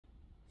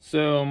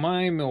So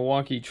my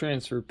Milwaukee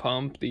transfer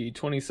pump, the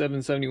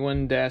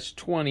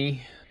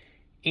 2771-20,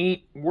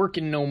 ain't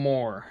working no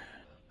more.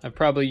 I've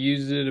probably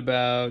used it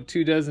about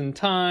 24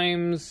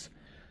 times,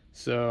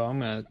 so I'm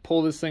gonna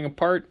pull this thing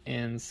apart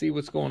and see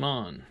what's going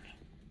on.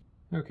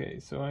 Okay,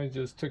 so I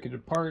just took it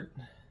apart.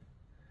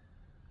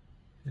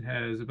 It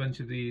has a bunch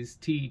of these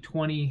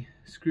T20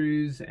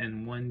 screws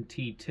and one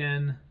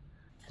T10.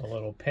 A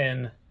little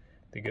pin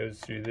that goes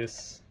through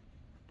this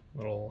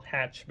little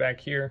hatch back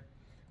here.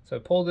 So I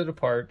pulled it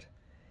apart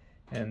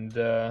and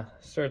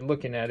started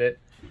looking at it,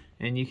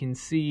 and you can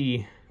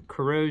see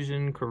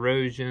corrosion.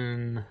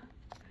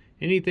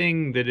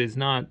 Anything that is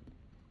not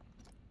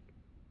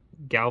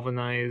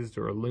galvanized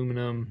or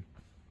aluminum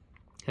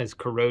has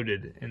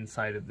corroded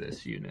inside of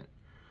this unit.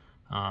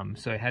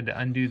 So I had to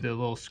undo the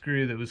little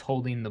screw that was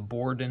holding the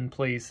board in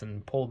place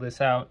and pull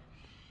this out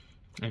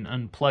and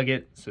unplug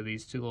it. So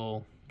these two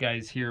little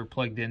guys here are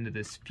plugged into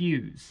this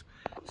fuse.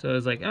 So I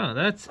was like, oh,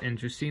 that's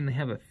interesting. They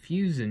have a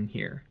fuse in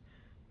here.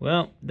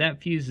 Well,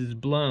 that fuse is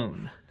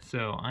blown.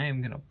 So I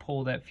am gonna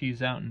pull that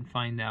fuse out and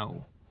find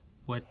out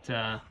what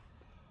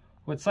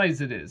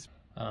size it is.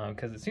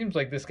 Because it seems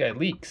like this guy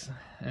leaks,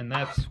 and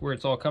that's where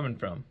it's all coming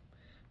from.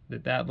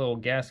 That little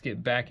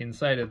gasket back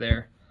inside of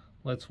there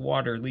lets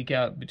water leak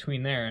out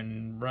between there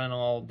and run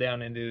all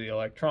down into the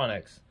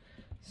electronics.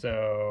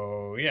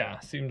 So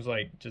yeah, seems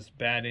like just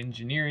bad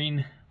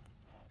engineering.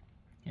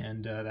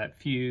 And that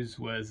fuse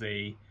was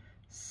a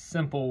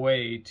simple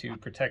way to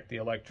protect the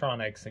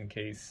electronics in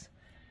case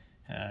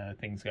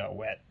things got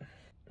wet.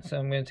 So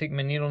I'm going to take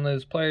my needle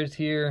nose pliers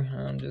here.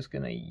 I'm just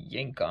going to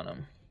yank on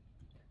them.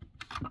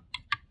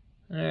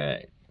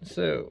 Alright,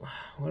 so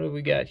what do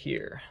we got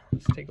here?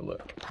 Let's take a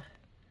look.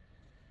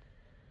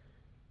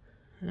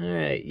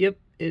 Alright, yep,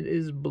 it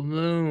is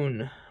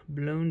blown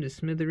to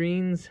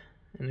smithereens,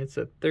 and it's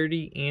a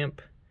 30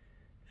 amp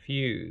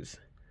fuse.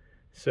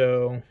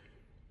 So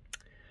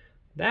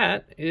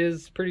that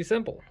is pretty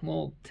simple. A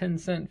little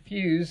 10-cent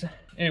fuse.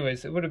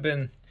 Anyways, it would have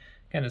been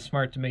kind of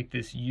smart to make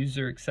this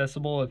user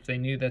accessible if they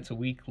knew that's a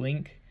weak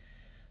link.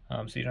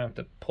 So you don't have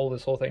to pull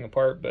this whole thing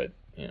apart, but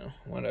you know,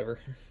 whatever.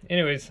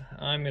 Anyways,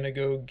 I'm gonna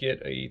go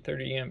get a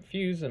 30 amp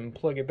fuse and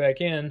plug it back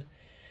in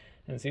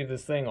and see if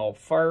this thing will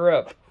fire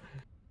up.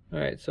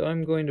 Alright, so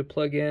I'm going to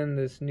plug in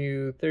this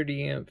new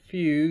 30 amp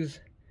fuse.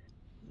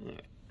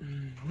 Right.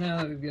 Now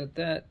that we've got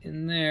that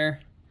in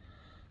there,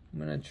 I'm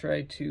gonna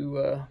try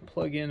to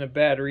plug in a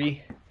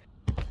battery.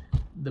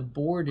 The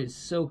board is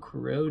so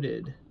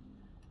corroded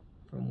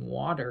from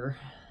water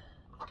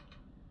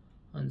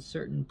on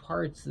certain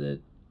parts that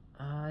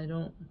I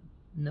don't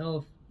know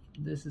if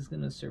this is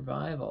going to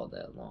survive all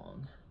that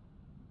long.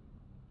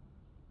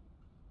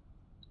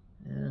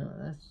 Yeah,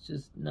 that's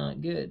just not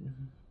good.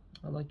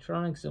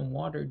 Electronics and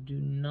water do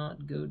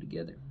not go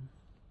together.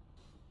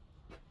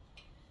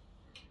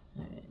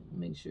 Alright,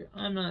 make sure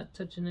I'm not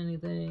touching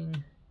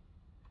anything.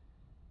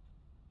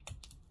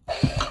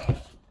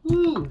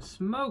 Ooh,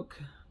 smoke!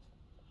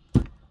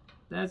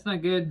 That's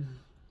not good.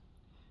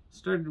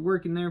 Started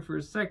working there for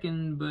a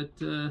second, but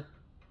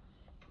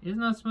it's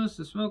not supposed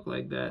to smoke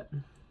like that.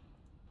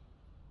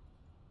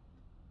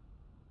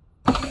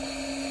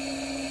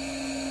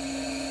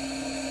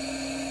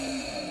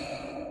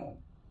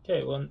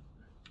 Okay, well,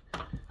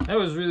 that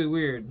was really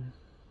weird.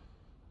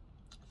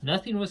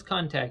 Nothing was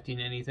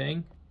contacting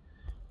anything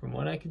from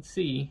what I could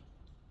see.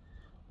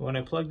 But when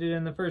I plugged it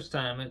in the first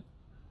time, it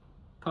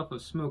puff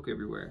of smoke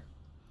everywhere.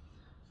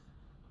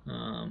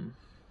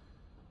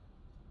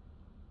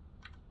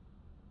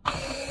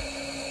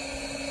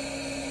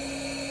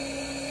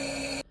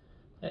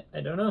 I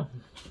don't know.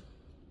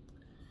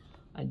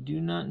 I do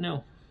not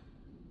know.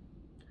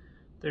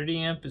 30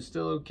 amp is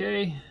still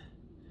okay.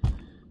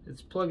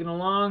 It's plugging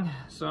along,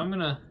 so I'm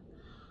gonna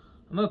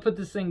put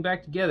this thing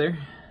back together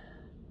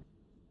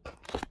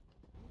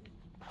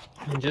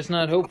and just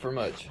not hope for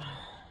much.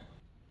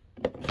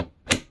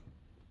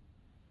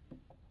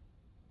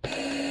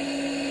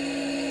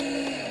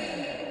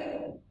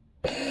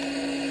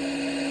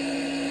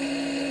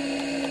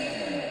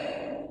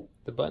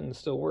 The button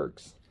still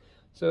works.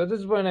 So at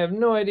this point I have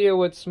no idea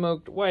what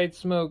smoked, why it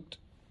smoked.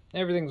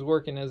 Everything's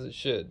working as it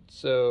should.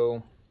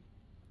 So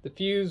the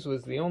fuse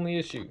was the only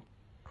issue.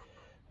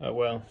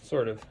 Well,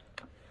 sort of.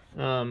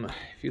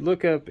 If you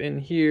look up in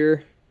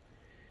here,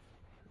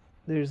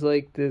 there's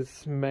like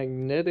this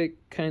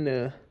magnetic kind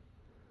of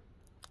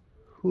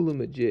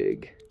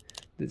hula-majig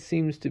that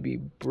seems to be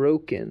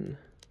broken.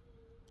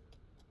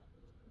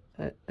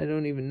 I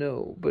don't even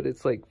know, but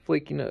it's like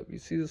flaking up. You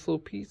see this little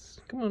piece?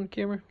 Come on,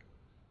 camera.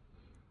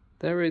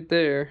 That right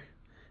there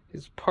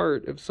is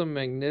part of some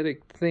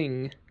magnetic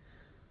thing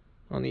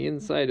on the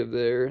inside of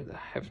there. I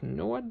have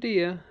no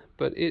idea,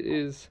 but it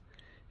is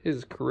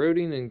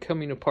corroding and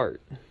coming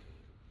apart.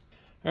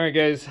 Alright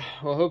guys,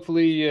 well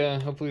hopefully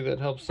that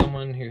helps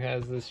someone who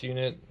has this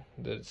unit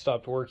that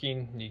stopped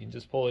working. You can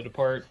just pull it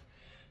apart,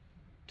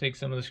 take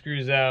some of the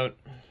screws out,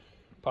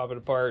 pop it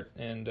apart,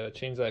 and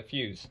change that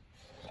fuse.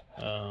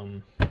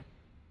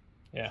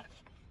 Yeah.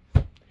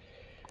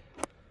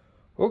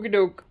 Okie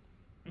doke.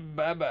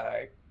 Bye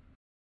bye.